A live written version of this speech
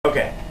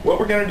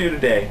we're going to do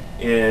today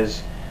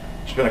is,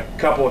 there's been a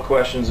couple of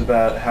questions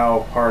about how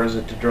hard is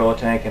it to drill a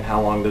tank and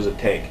how long does it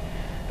take.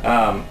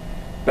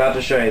 About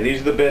to show you. These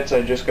are the bits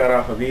I just got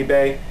off of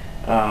eBay.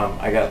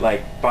 I got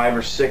like 5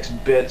 or 6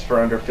 bits for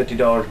under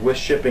 $50 with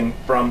shipping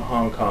from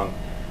Hong Kong.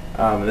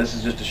 And this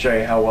is just to show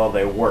you how well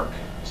they work.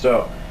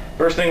 So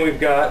first thing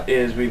we've got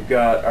is we've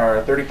got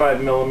our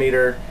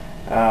 35mm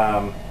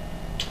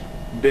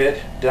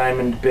bit,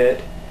 diamond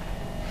bit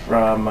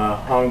from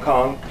Hong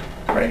Kong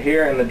right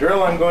here, and the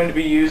drill I'm going to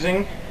be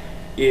using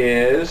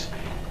is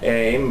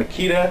a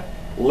Makita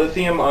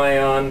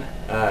lithium-ion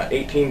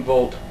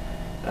 18-volt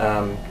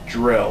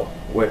drill,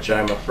 which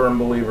I'm a firm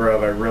believer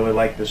of. I really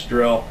like this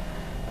drill,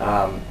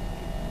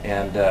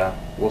 and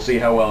we'll see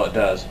how well it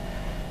does.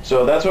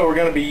 So that's what we're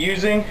going to be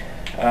using.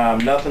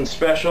 Nothing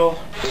special,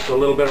 just a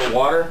little bit of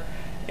water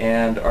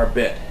and our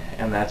bit,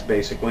 and that's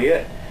basically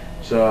it.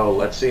 So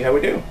let's see how we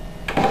do.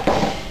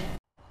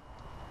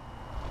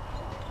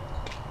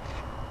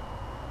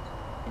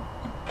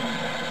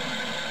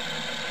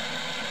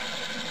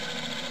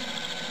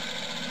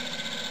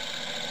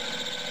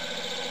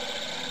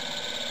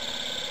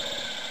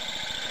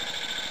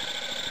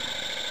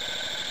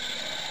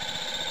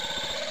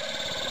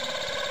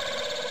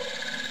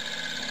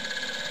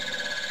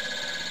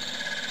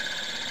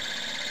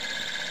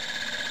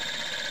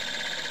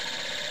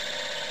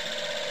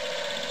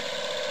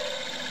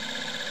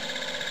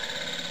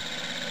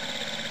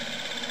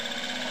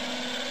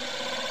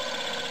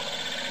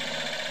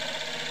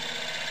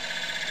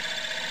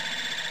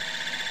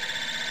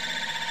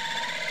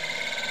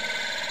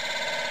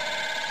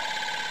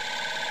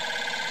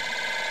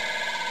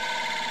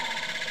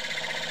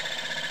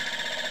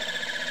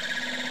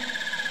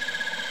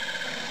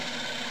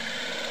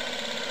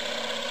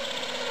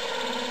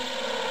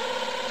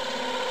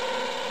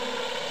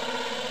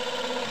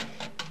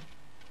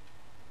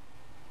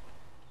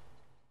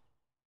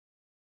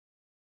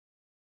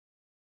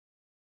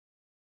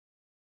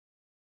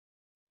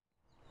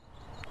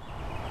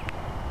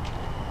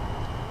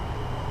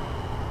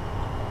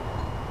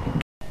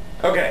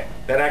 Okay,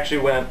 that actually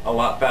went a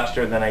lot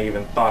faster than I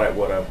even thought it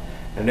would have.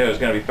 I knew it was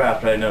going to be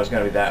fast, but I didn't know it was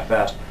going to be that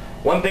fast.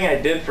 One thing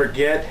I did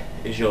forget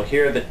is you'll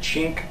hear the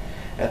chink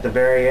at the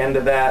very end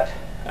of that,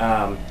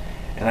 and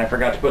I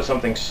forgot to put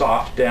something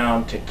soft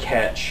down to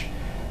catch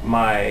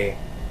my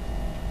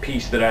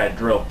piece that I had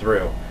drilled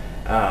through.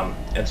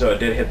 And so it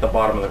did hit the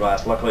bottom of the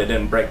glass. Luckily it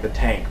didn't break the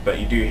tank, but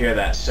you do hear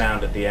that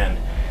sound at the end.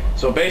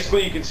 So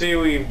basically you can see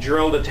we've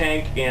drilled a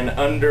tank in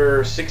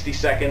under 60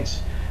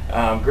 seconds.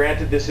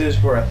 Granted, this is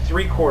for a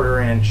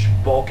 3/4 inch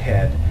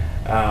bulkhead,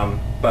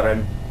 but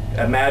I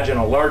imagine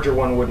a larger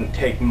one wouldn't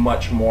take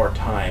much more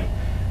time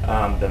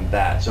than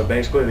that. So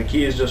basically the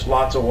key is just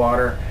lots of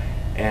water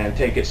and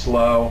take it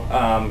slow.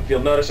 If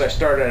you'll notice, I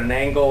start at an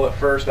angle at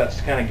first. That's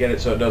to kind of get it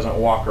so it doesn't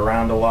walk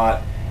around a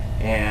lot,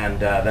 and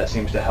that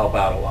seems to help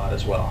out a lot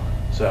as well.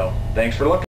 So thanks for looking.